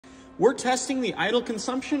We're testing the idle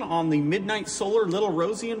consumption on the MidNite Solar Little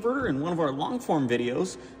Rosie inverter in one of our long form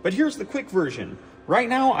videos, but here's the quick version. Right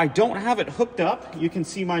now I don't have it hooked up. You can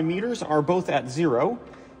see my meters are both at 0.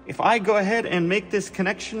 If I go ahead and make this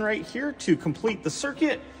connection right here to complete the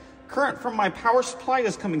circuit, current from my power supply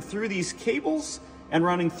is coming through these cables and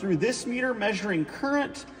running through this meter, measuring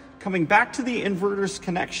current, coming back to the inverter's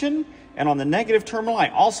connection, and on the negative terminal I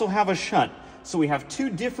also have a shunt. So we have two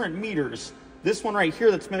different meters. This one right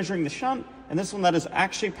here that's measuring the shunt, and this one that is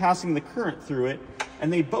actually passing the current through it.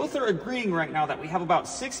 And they both are agreeing right now that we have about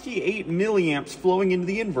 68 milliamps flowing into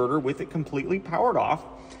the inverter with it completely powered off.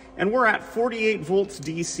 And we're at 48 volts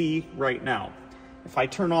DC right now. If I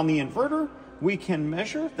turn on the inverter, we can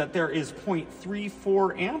measure that there is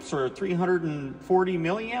 0.34 amps or 340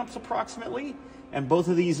 milliamps approximately. And both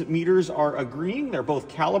of these meters are agreeing. They're both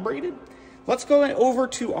calibrated. Let's go over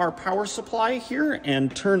to our power supply here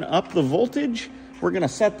and turn up the voltage. We're going to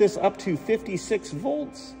set this up to 56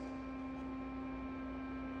 volts.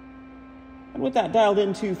 And with that dialed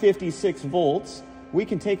into 56 volts, we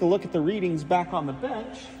can take a look at the readings back on the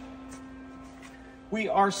bench. We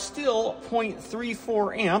are still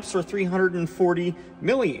 0.34 amps or 340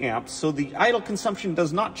 milliamps. So the idle consumption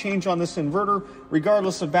does not change on this inverter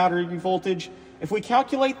regardless of battery voltage. If we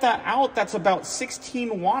calculate that out, that's about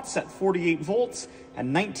 16 watts at 48 volts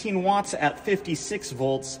and 19 watts at 56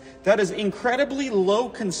 volts. That is incredibly low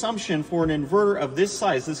consumption for an inverter of this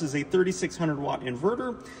size. This is a 3600 watt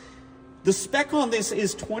inverter. The spec on this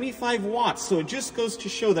is 25 watts, so it just goes to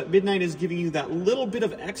show that MidNite is giving you that little bit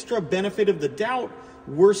of extra benefit of the doubt.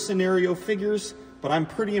 Worst scenario figures, but I'm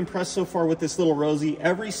pretty impressed so far with this little Rosie.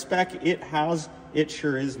 Every spec it has, it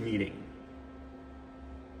sure is meeting.